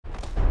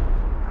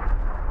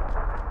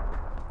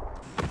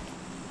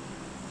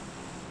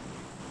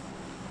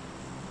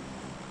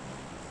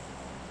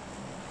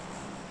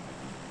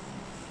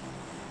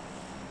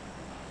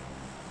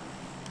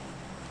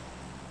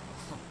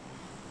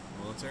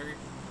military.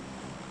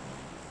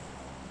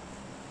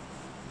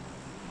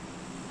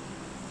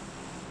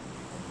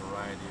 A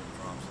variety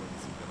of drops,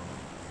 ladies and gentlemen,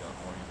 we got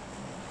for you.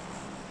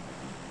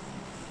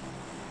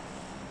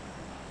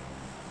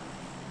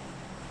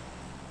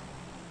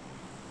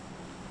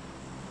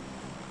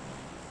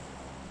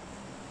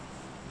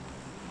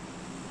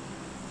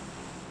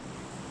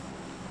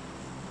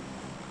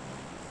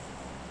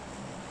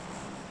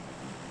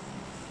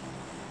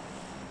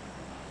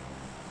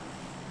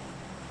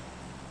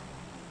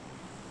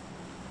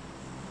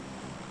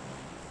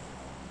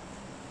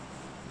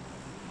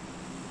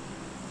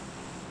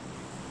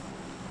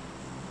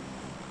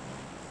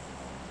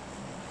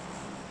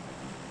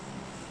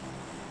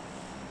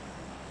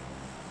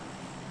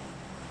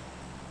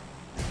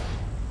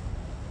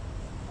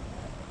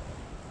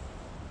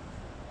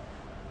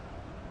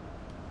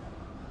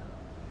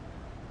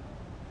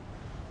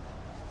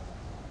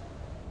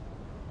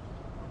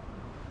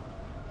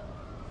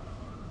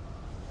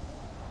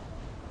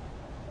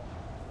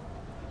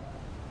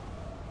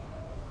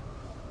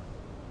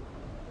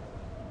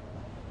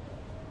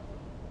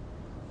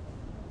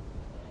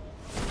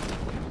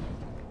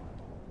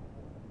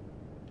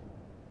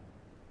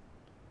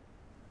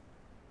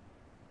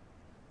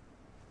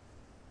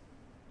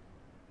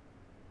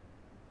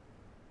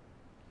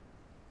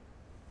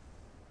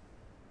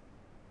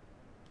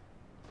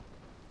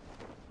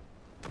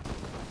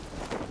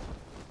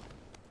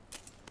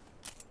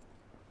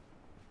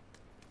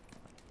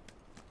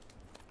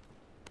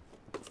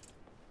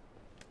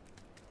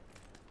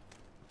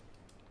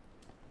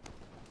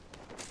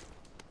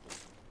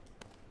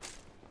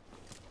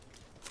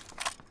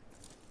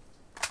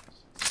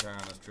 Guy on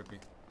us, Trippy.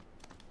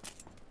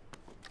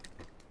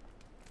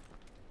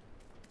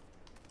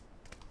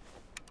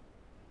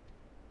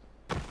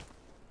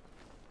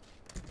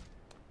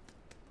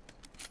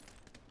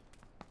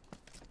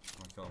 I'm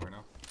gonna kill him right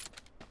now.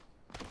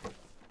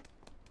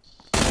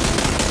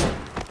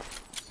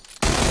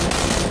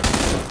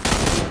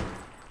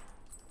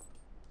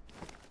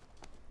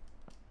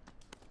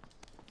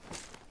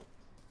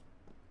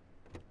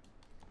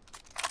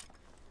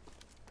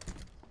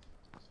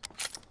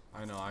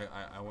 I know,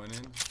 I went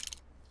in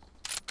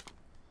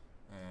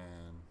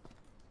and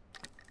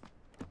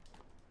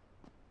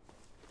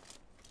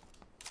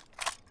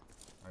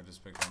I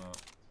just picked one up.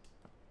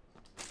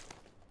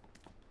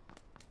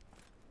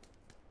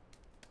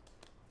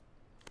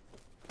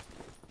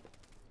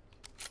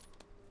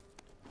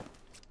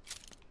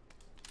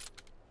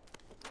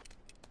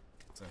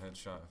 It's a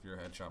headshot if you're a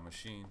headshot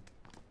machine.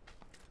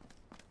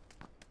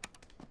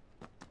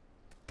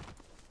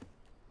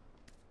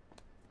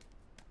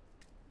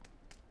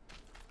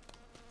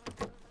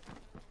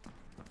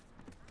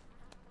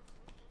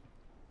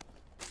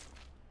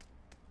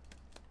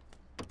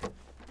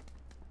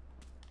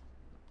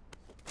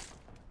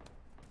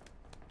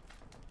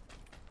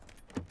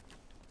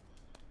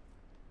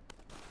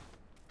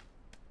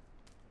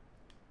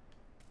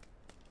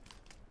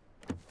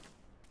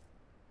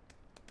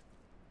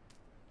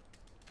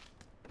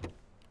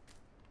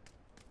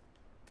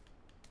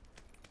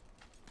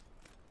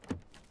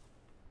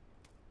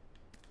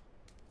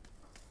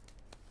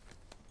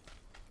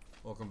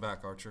 Welcome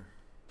back, Archer.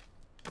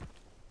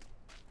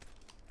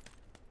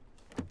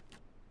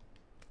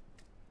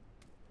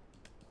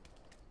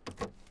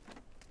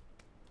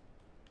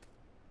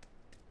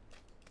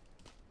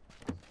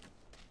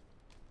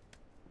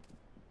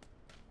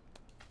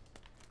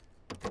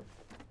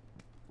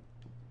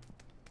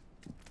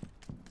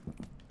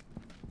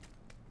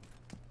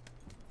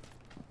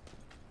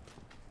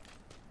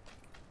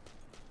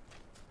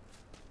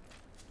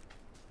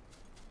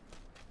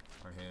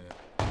 I hit it.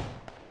 I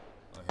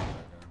hit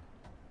that gun.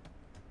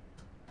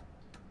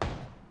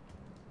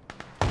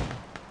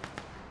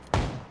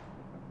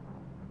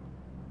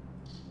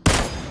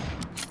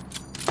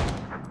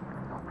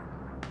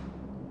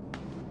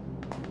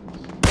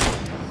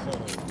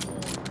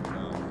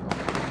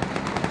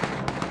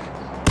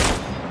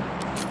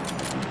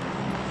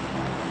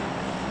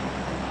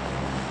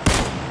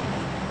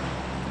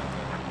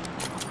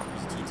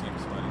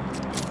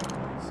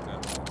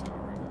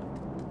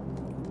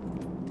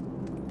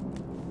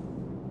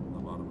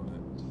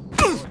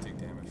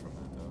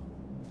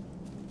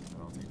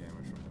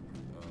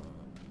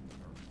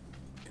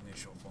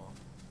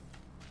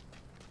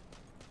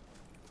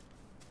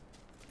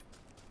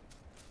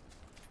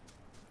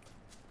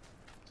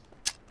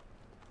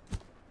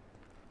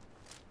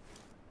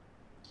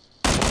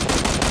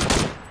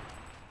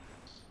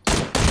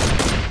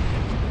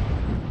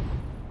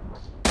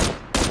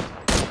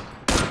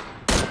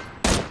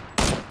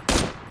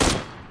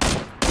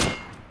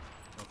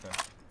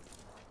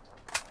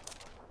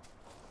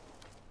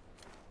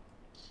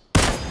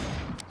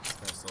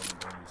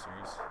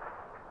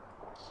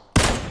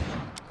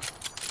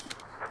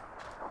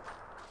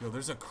 Yo,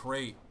 there's a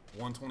crate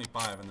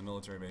 125 in the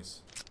military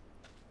base.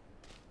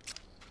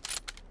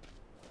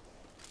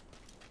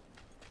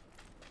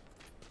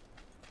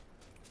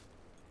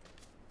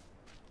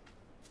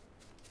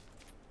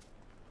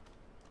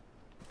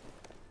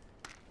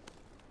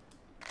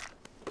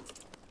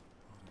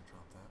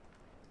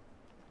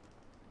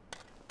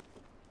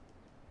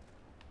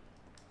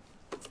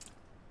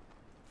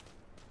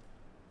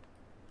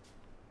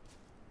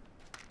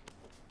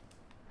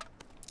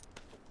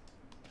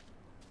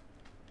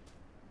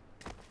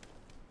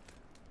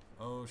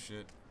 Oh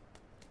shit.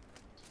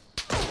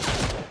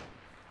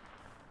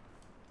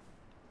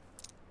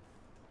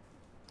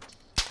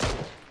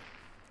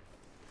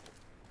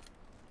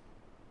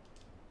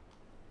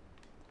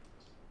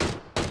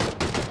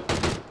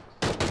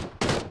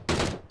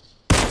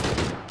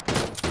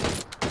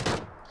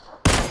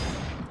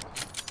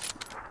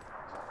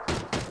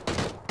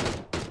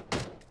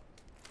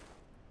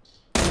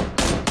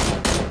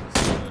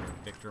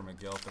 Victor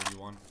Miguel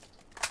 31.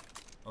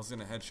 I was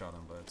gonna headshot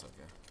him, but it's okay.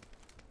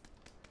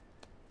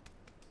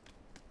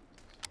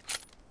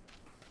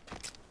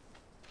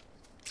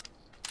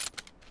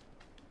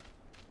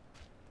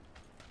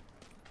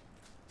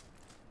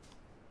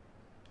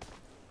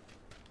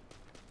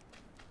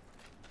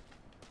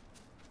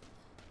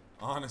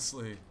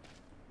 Honestly.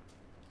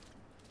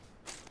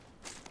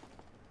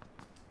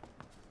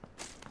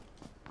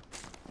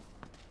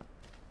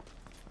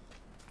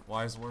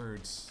 Wise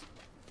words.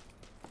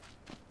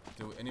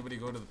 Do anybody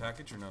go to the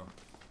package or no?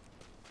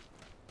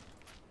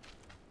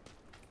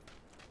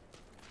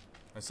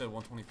 I said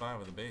 125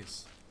 with the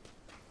base.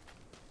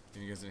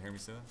 You guys didn't hear me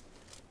say that?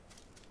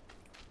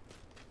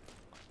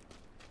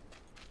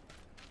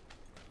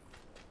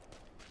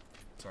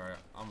 Sorry,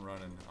 I'm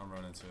running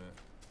to it.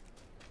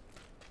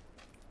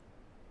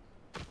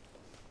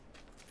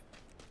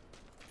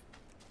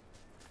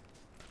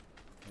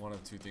 One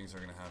of two things are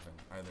gonna happen.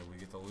 Either we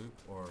get the loot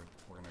or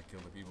we're gonna kill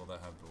the people that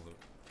have the loot.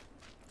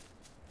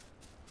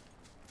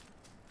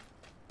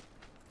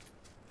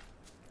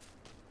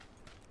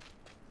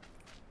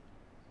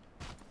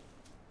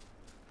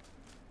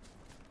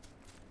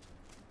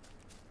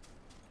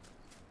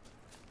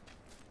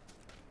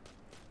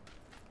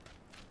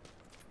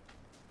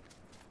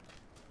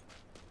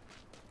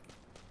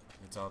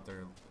 It's out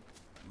there,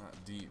 not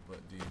deep, but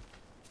deep.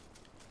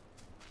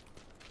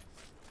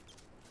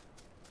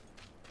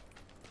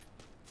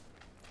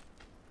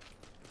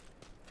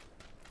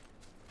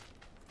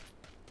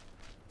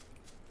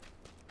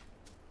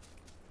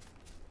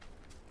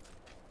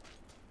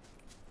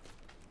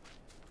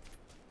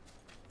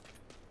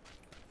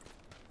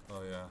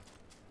 Oh yeah.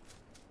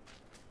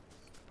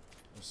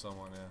 There's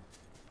someone, yeah.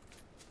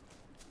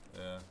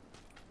 Yeah.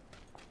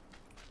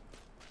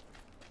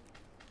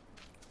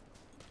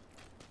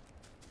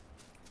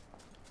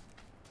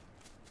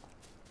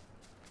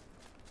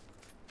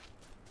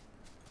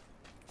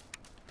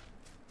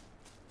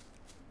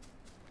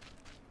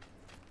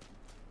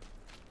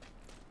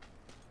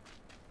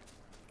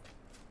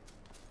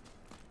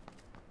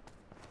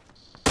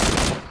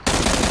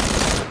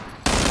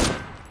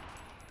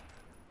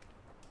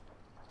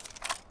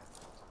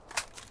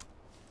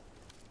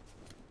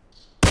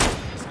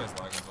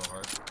 Lagging so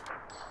hard.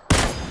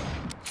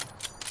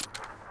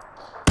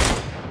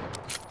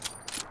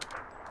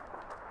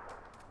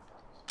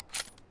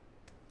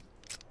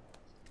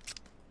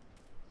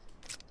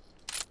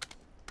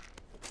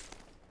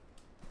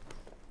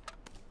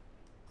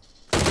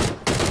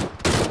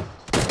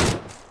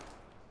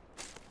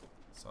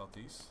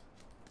 Southeast.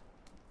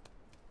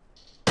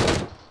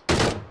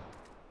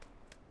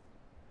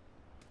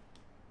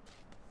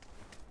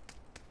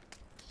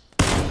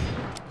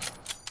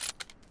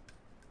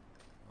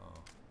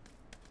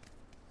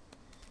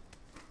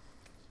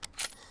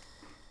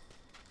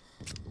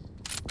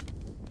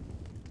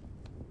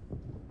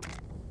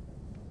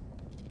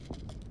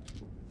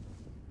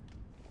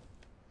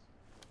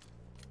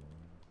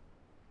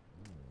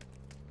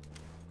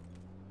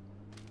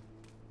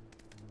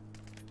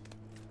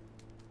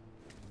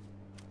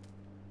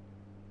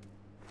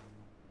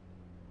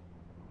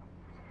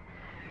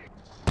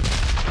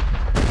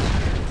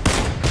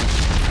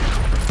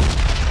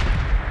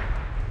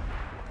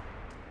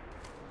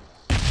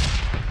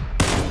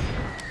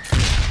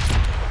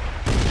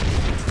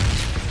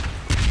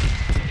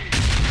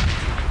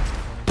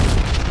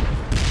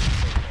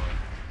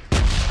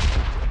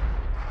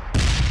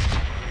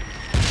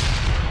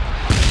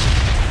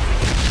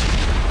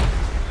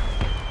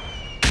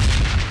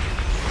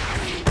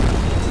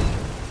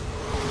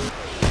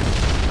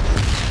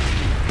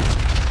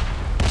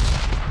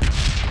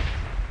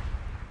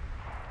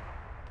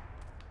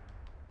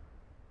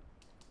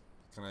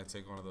 Can I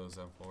take one of those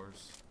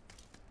M4s?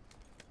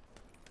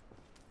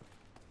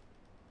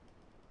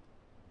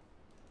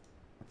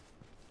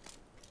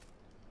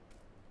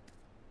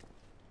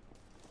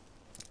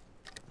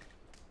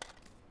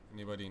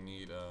 Anybody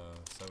need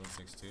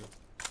 7.62?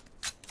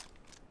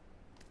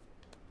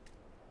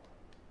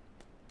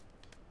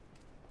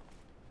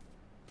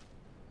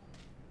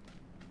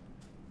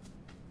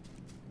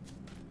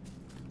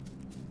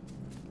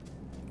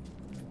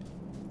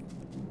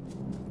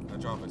 That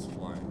drop is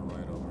flying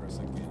right over us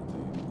again,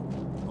 dude.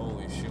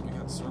 Holy shit, we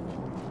got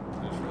circled.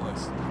 I just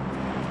realized circle's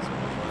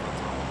right on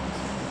top of us.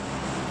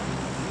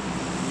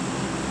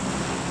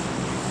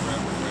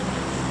 Right there.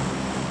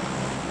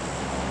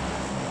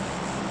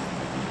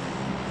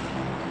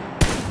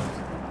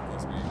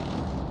 That's me.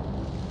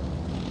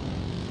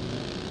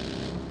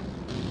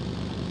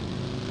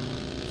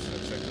 Should I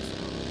check this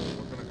one out?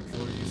 What kind of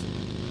controller are you using?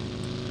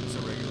 It's a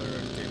regular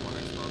Day 1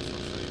 Xbox, I'll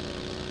show you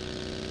how.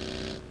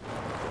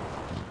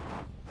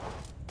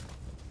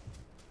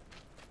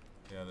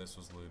 this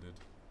was looted.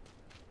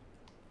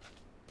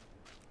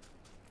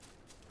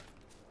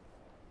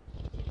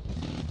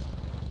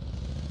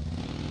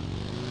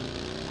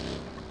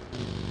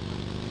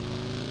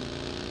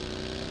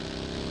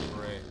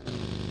 Great.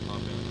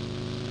 Hop in.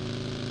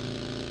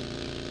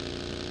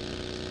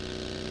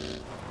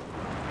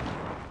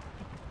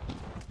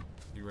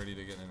 You ready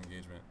to get an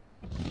engagement?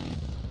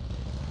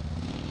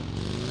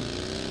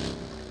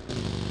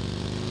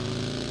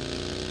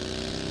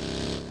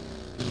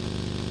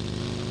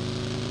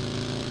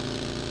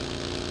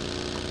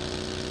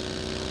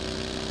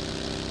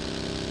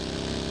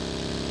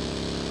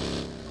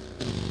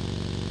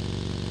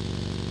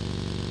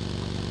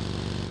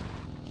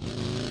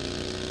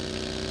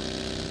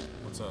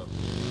 What's up?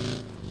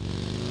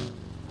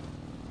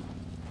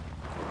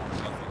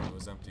 Nothing, it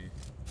was empty.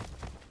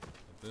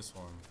 But this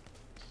one,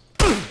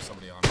 there's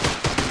somebody on it.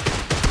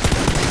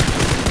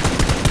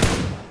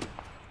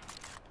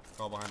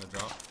 Call behind the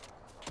drop.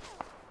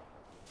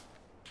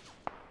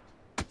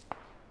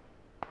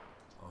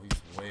 Oh,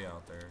 he's way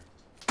out there.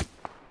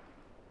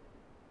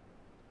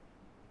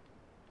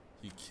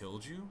 He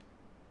killed you?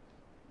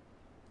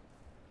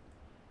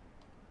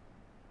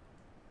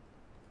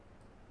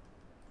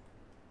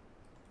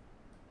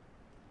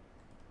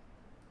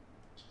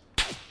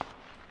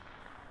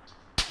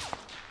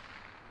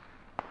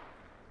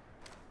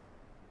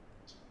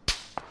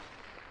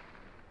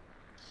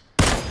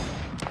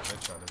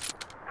 Headshotted.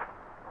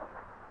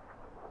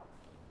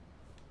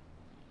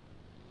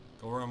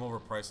 Go run him over,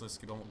 Priceless.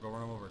 Go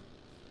run him over.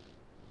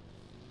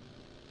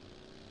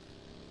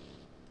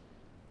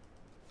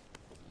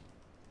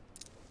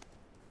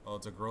 Oh,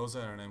 it's a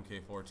Groza and an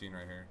MK14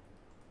 right here.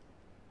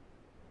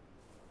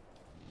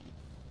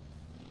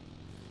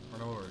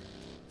 Run over.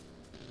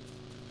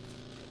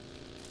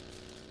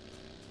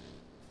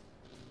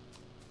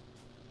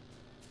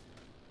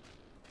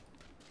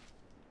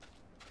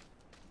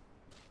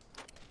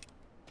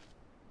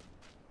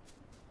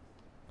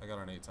 I got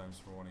an 8 times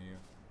for one of you.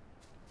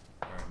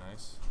 Alright,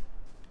 nice.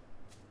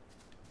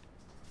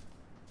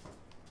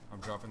 I'm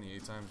dropping the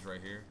 8 times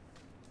right here.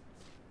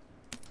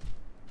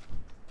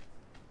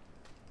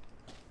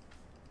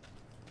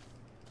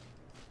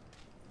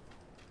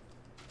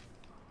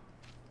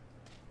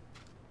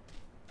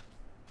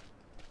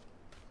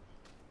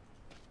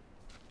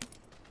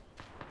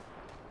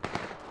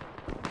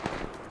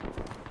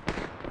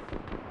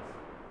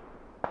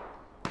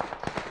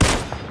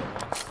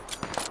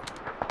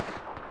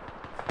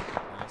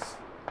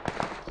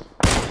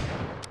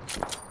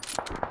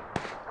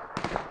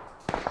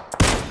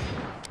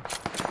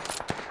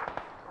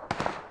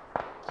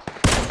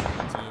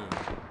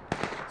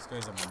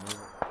 This guy's a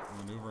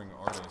maneuvering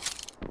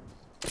artist.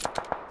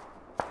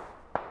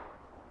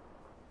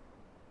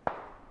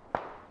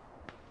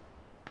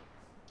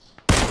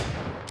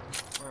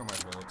 Where are my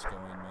bullets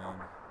going, man?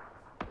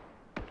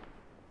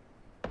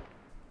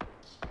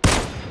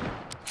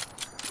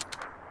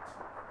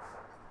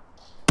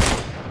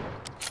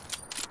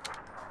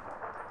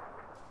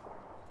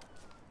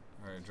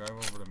 Alright, drive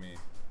over to me.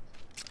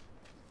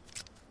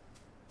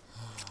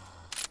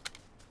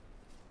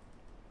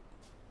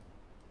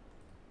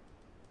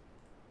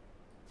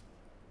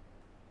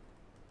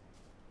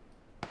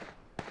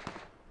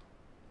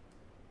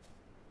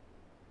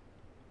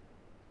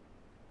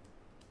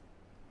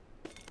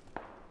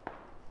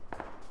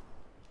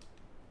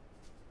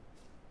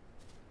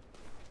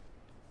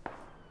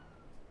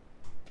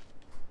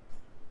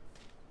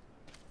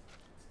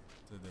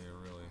 Did they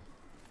really?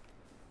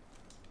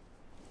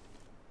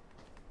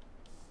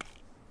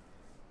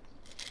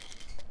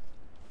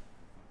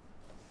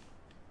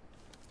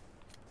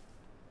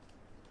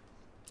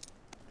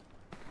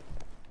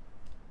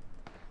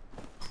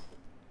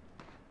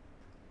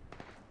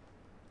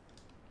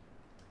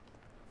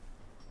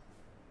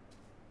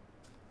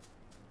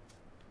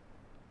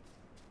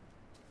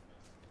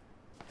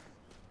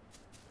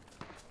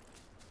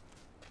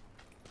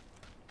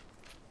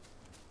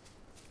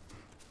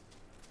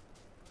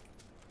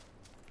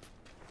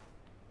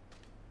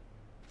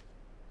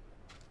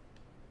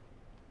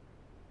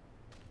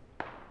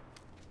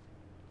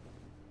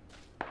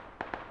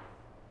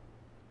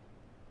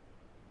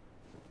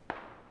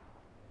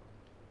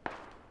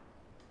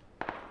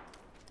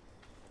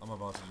 I'm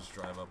about to just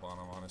drive up on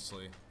him,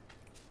 honestly.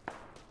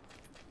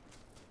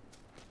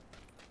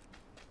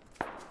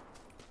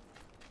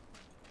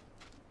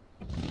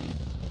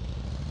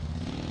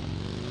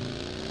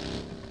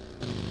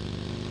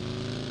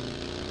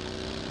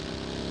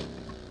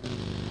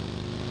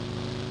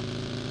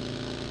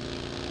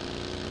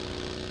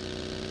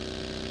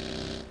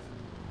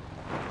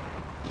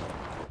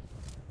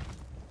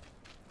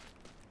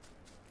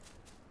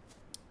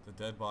 The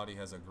dead body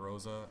has a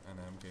Groza and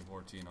an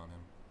MK14 on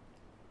him.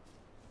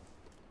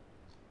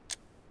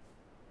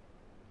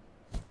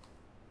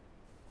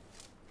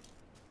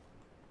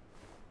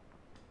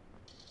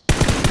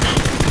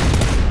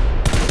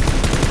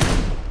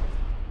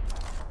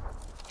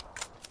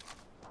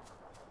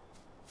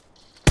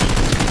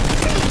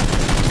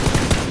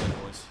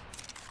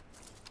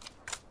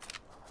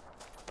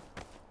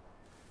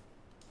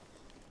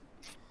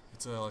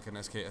 It's like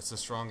an SK. It's a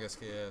strong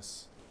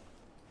SKS.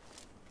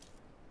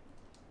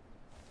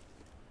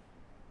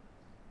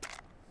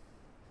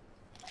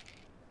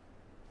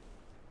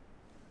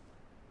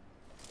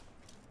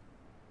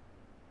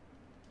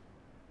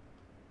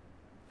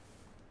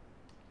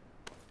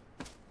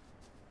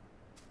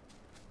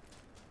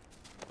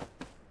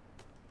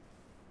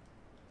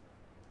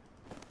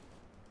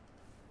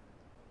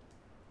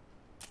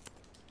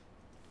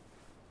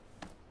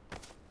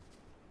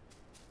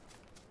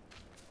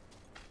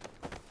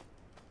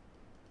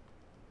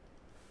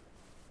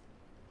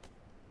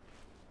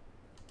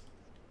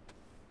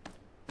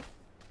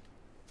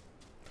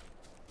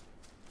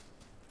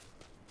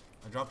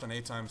 I dropped an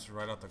 8 times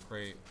right out the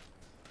crate.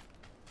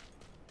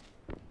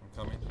 I'm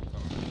coming.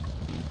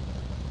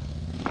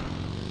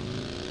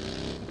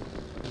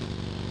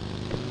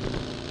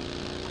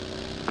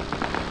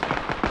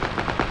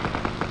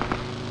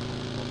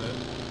 Hold it.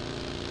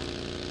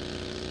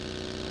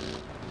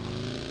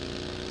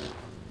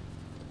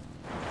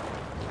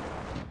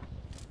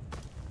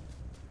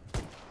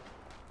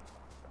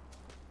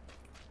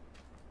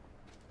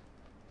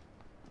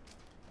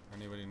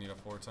 Anybody need a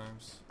 4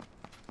 times?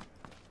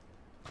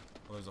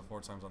 Oh, there's a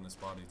 4 times on this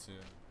body too.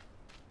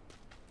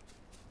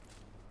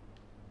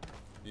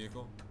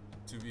 Vehicle?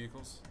 2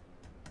 vehicles?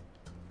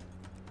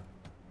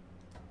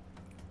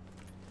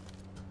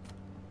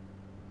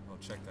 Oh,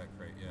 check that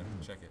crate. Yeah,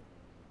 check it.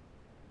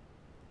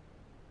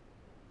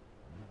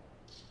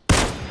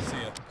 See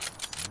ya.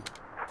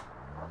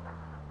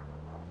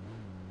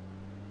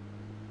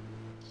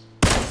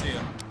 See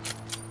ya.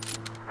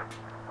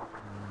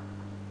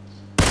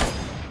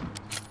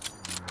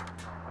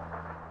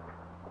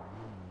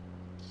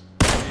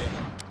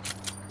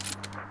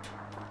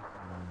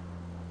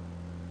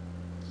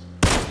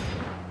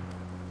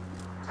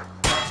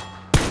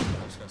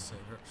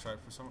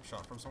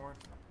 Shot from somewhere.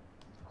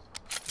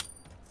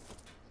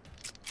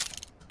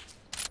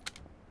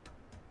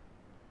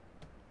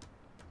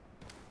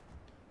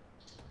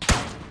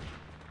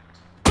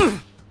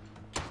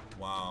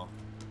 Wow.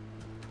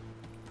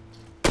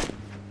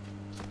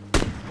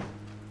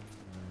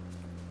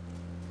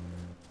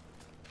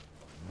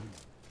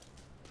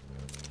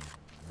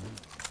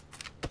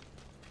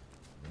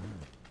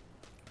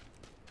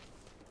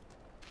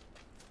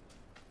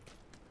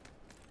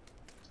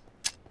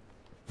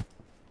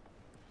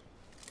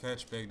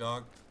 Catch, big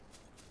dog.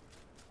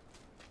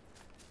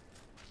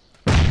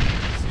 See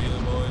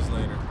you boys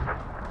later.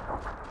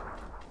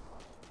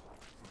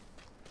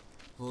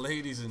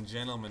 Ladies and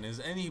gentlemen, is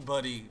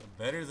anybody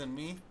better than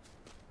me?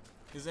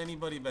 Is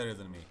anybody better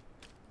than me?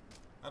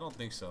 I don't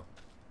think so.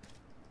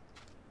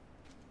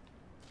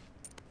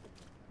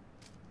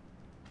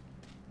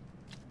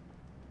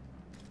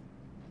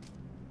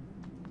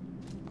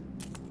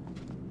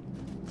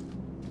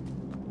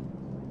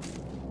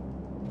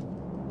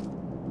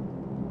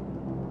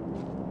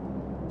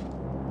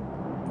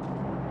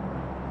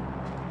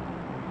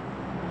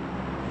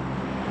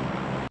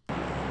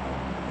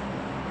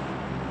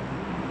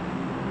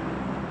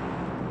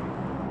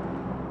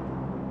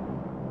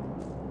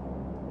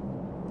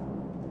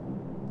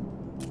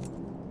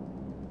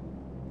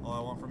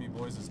 From you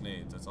boys is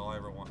nades. That's all I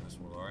ever want in this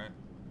world, alright?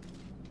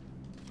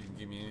 If you can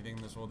give me anything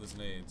in this world, it's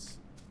nades.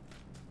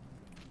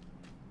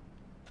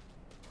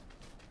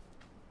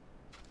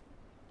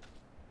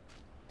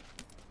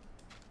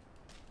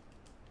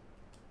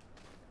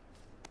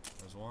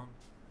 There's one.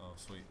 Oh,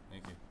 sweet.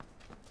 Thank you.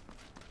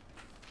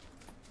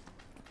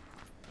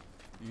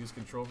 You use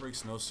control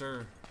freaks? No,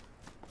 sir.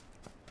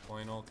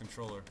 Plain old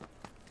controller.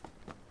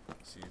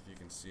 See if you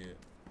can see it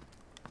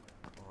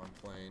while I'm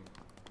playing.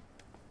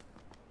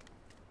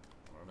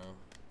 I don't know.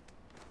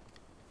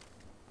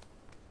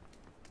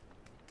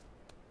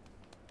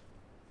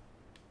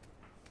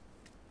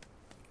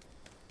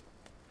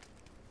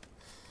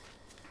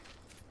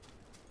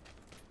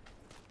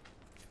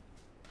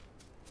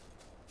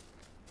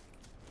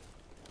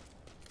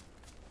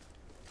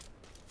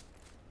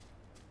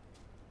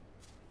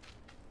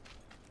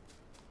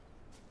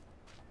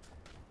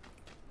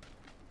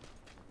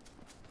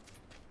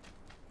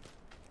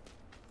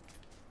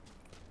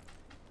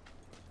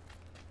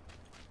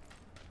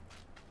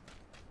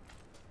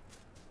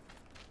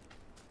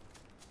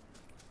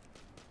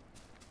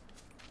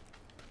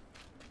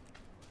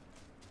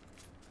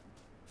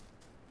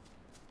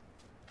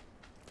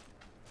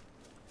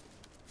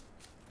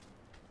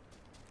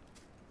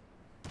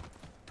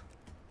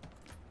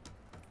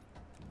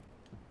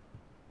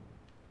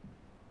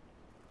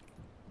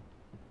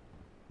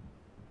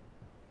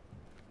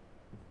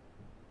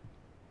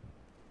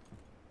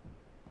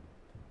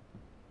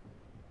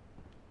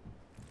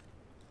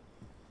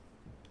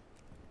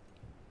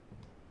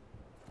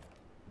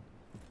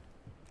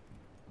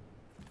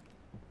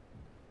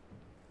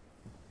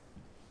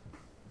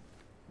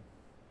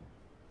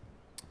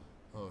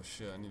 Oh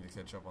shit, I need to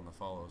catch up on the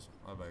follows.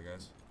 My bad,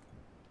 guys.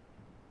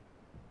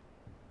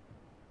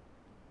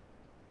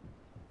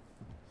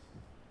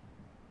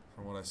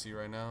 From what I see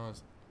right now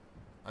is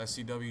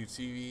ICW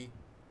TV,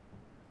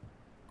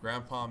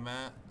 Grandpa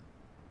Matt,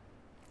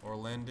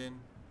 Orlandon,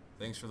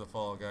 Thanks for the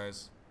follow,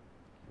 guys.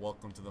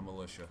 Welcome to the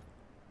militia.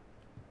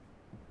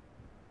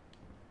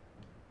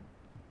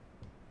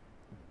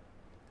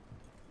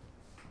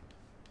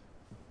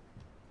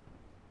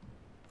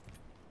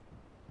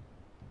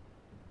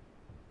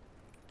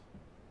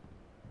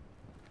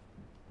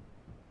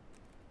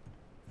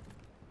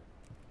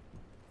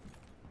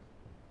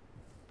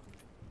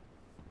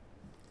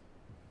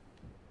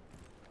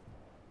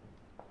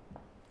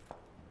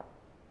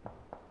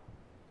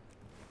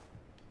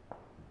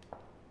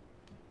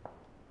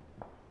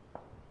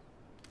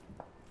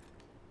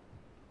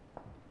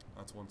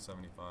 That's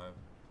 175.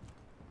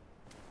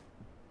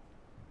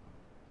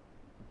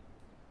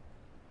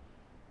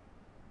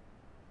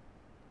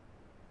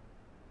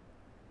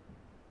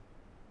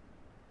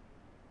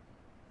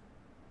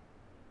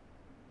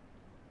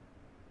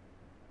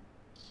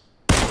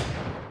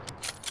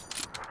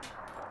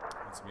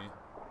 That's me.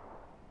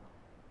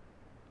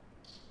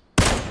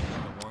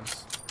 Hit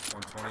once.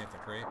 120 at the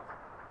crate.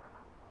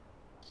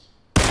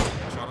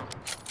 Shot him.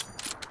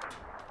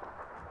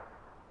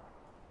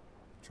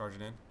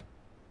 Charging in.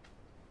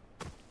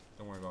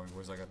 Don't worry about me,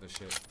 boys. I got this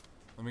shit.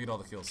 Let me get all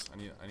the kills. I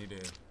need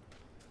to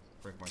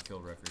break my kill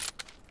record.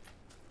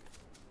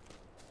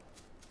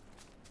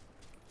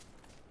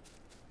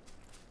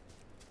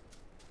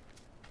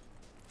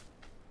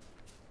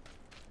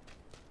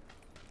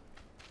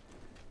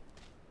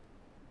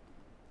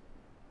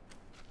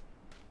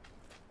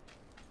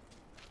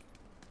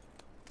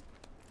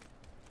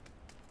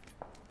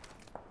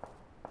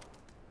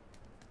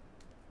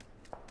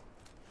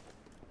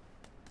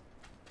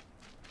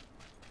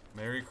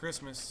 Merry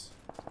Christmas.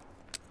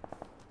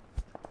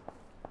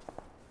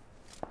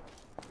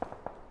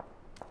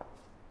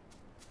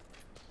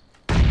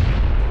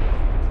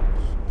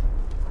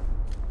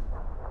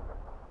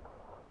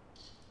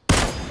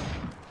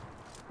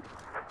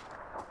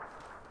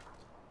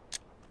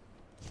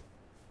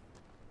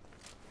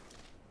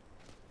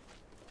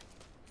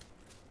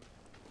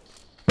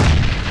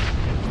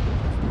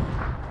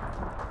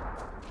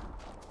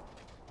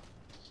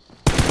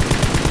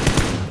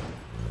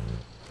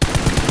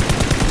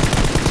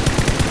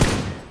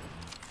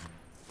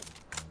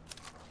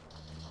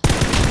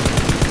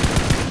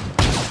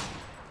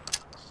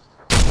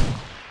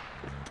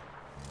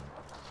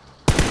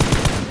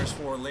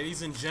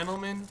 Ladies and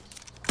gentlemen,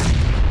 2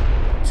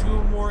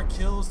 more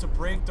kills to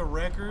break the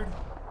record.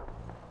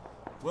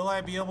 Will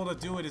I be able to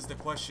do it is the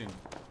question.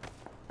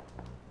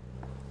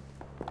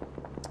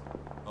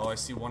 Oh, I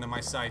see one in my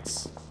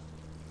sights.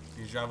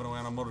 He's driving away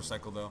on a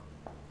motorcycle though.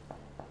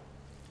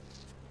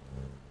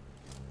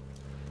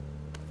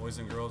 Boys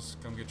and girls,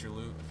 come get your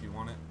loot if you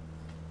want it.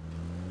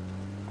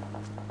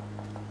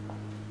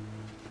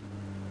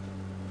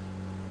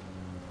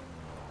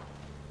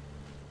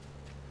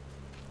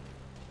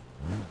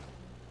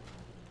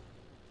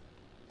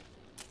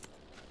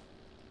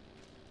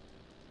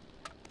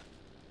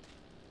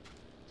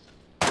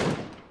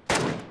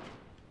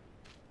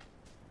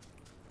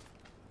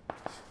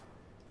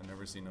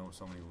 Never seen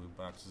so many loot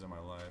boxes in my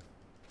life.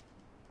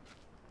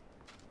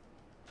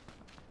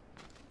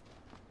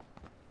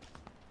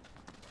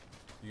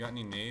 You got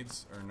any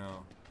nades or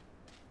no?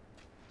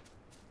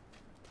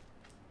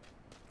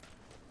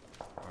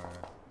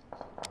 Alright.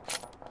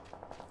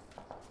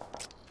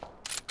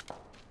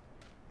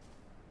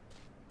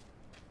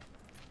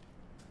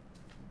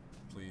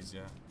 Please,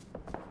 yeah.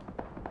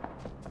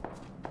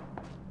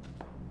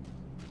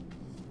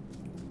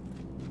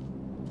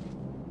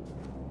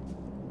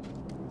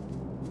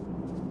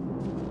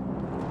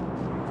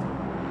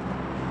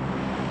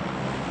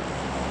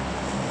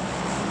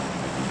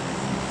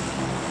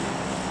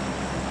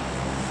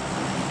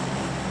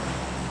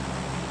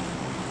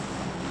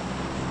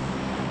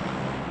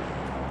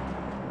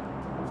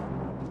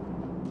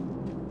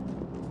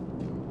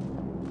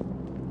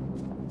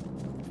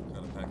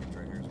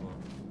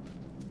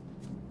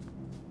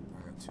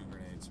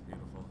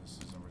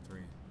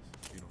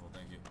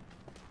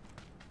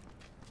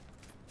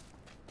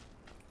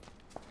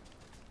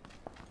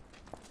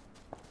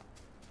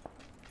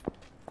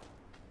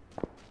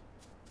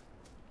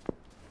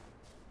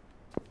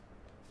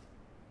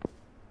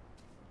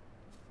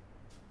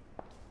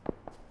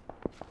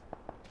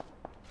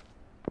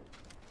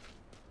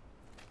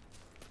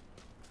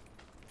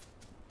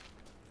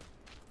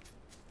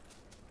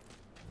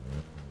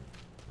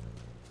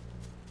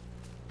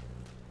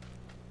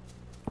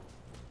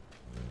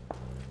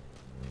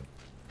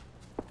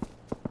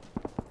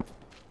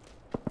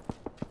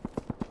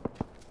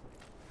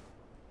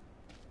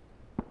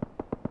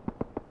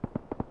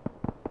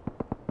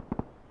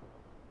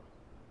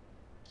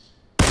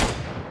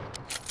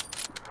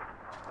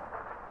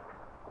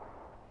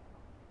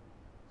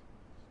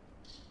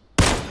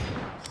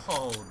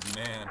 Oh,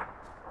 man.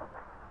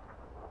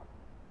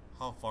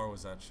 How far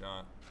was that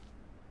shot?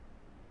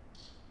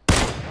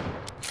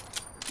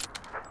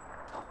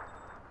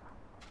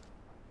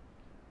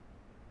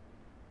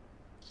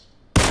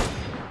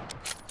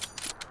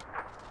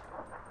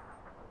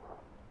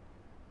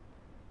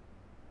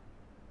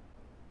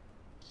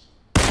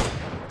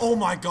 Oh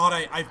my god,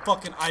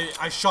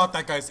 I shot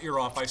that guy's ear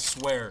off, I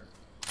swear.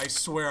 I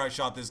swear I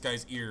shot this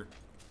guy's ear.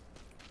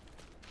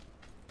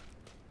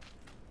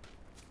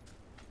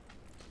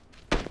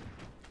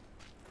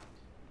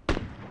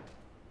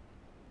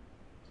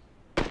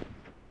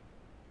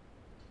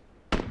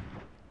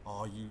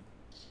 Oh, you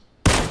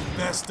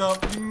messed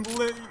up. That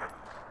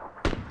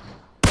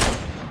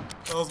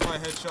was my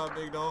headshot,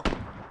 big doll.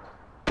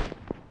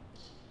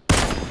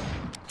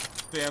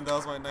 Damn, that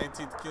was my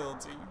 19th kill,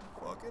 too. You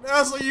fucking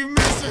asshole, you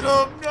messed it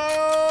up. No!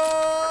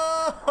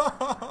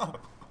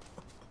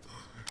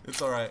 It's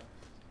alright.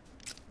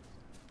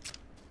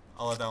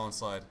 I'll let that one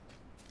slide.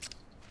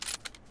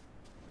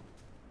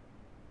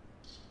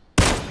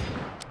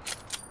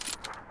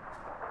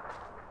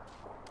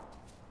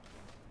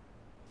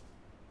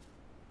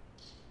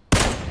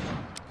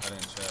 I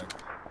didn't check.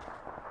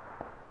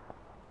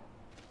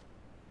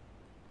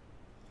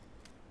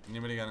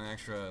 Anybody got an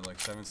extra, like,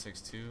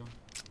 7.62?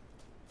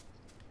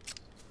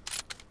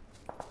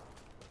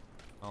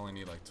 I only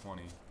need like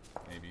 20,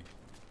 maybe.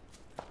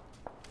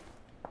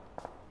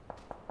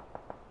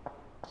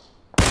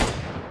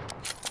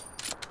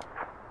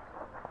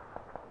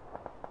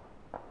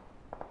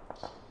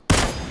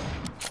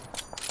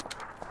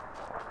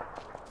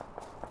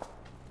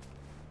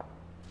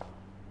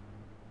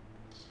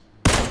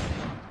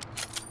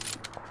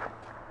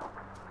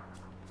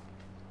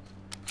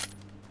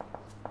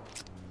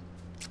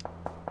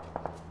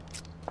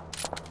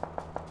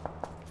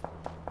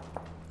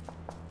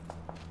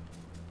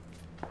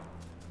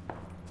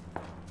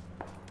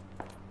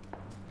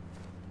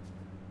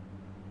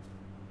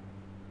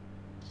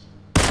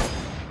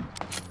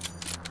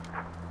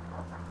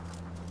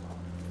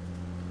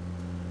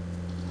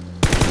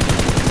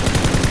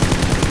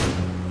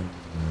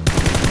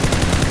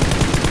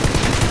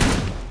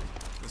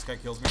 This guy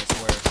kills me, I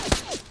swear.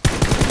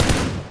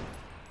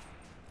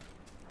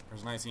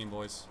 There's 19,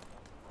 boys.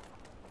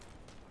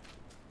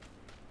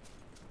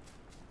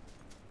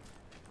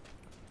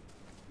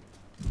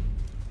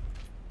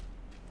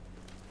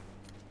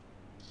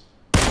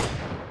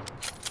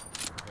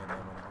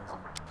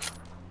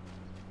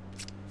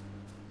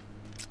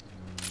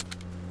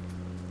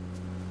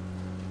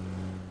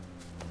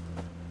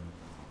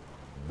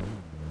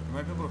 You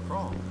might be able to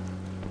crawl.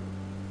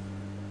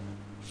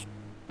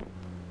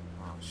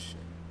 Oh shit.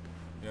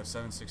 You have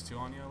 7.62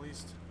 on you at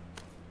least?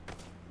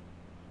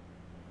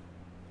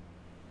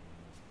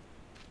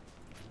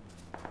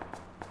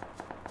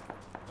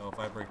 Oh, if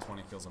I break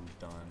 20 kills, I'm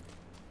done.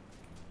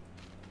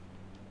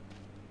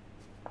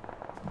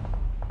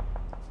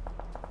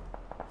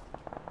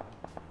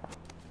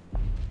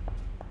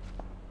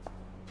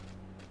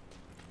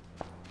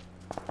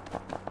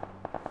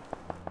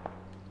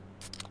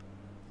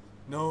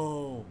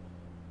 No.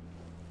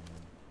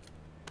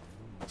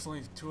 There's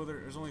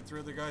only 3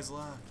 other guys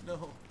left.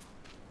 No.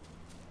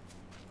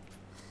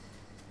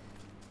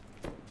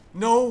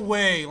 No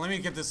way. Let me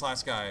get this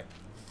last guy.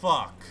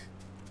 Fuck.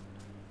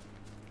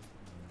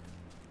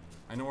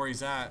 I know where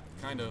he's at,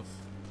 kind of.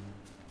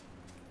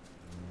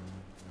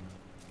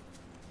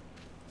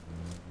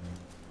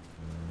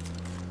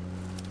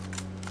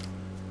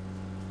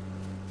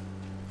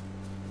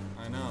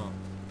 I know.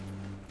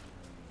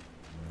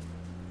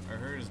 I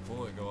heard his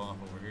bullet go off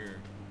over here.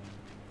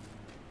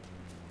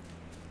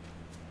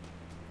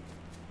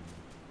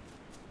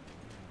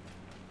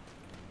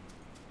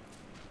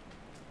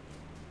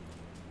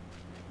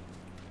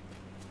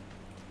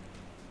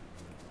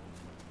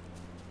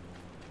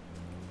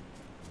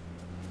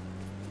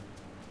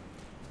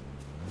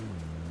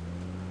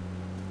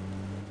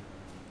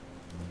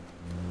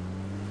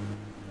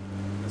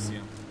 I see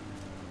him.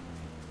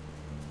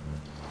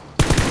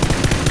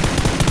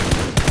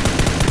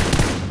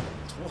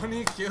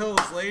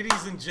 Kills,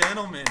 ladies and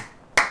gentlemen.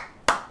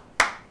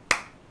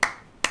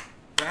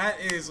 That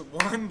is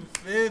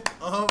 1/5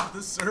 of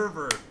the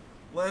server.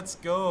 Let's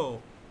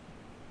go.